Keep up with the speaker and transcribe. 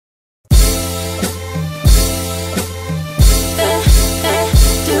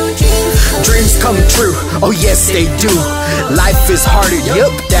dreams come true, oh yes they do. Life is harder,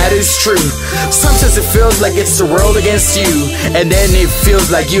 yep, that is true. Sometimes it feels like it's the world against you, and then it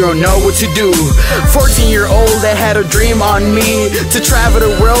feels like you don't know what to do. 14-year-old that had a dream on me to travel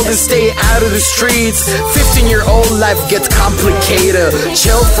the world and stay out of the streets. 15-year-old life gets complicated.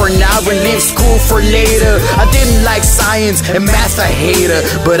 Chill for now and leave school for later. I didn't like science and math, I hated,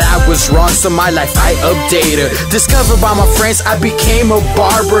 but I was wrong, so my life I updated. Discovered by my friends, I became a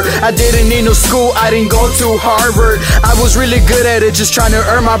barber. I didn't need no school, I didn't go to Harvard. I was really good at it, just trying to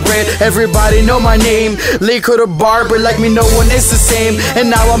earn my bread. Everybody know my name, Lico the barber, like me no one is the same. And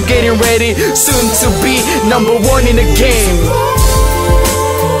now I'm getting ready, soon to be #1 in the game.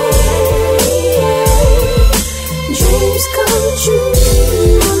 Dreams come true,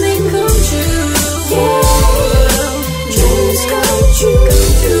 they come true. Yeah, dreams come true.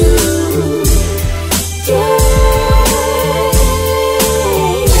 Yeah.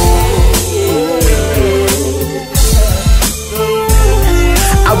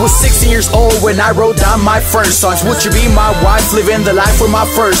 I was 16 years old when I wrote down my first songs. Would you be my wife? Living the life with my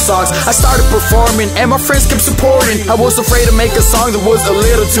first songs. I started performing and my friends kept supporting. I was afraid to make a song that was a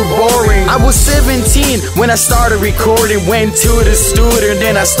little too boring. I was 17 when I started recording. Went to the studio and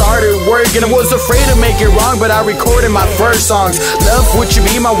then I started working. I was afraid to make it wrong, but I recorded my first songs. Love, would you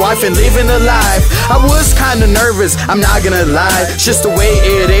be my wife, and living the life. I was kinda nervous, I'm not gonna lie. It's just the way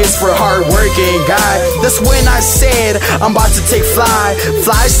it is for a hard-working guy. That's when I said I'm about to take fly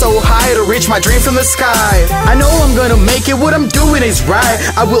so high to reach my dream from the sky. I know I'm gonna make it, what I'm doing is right.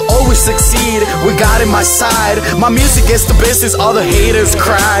 I will always succeed with God in my side. My music gets the business, all the haters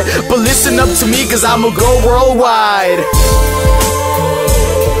cry. But listen up to me, cause I'ma go worldwide.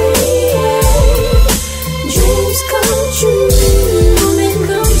 Dreams come true, they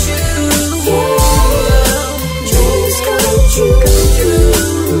come true. Yeah, dreams come true.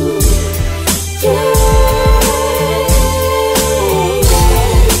 Yeah.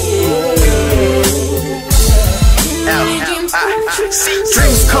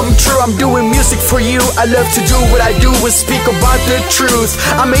 Dreams come true, I'm doing music for you. I love to do what I do and speak about the truth.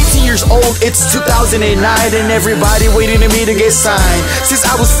 I'm 18 years old, it's 2009, and everybody waiting on me to get signed. Since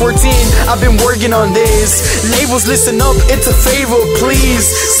I was 14, I've been working on this. Labels, listen up, it's a favor, please.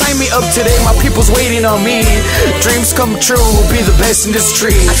 Sign me up today, my people's waiting on me. Dreams come true, will be the best in the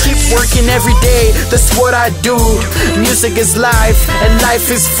street. I keep working every day, that's what I do. Music is life, and life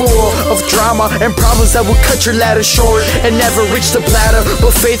is full of drama and problems that will cut your ladder short and never reach the platter.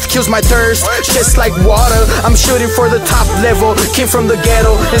 But faith kills my thirst, just like water. I'm shooting for the top level, came from the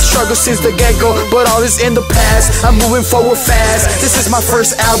ghetto and struggled since the get-go, but all is in the past, I'm moving forward fast. This is my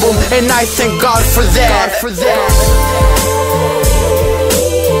first album and I thank God for that.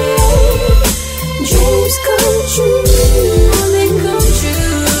 Dreams come true, they come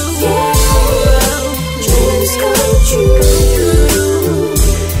true. Yeah, dreams come true.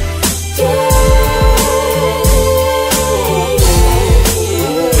 Yeah.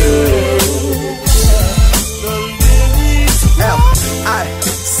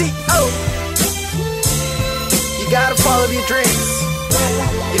 You gotta follow your dreams.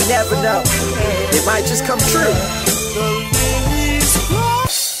 You never know, it might just come true.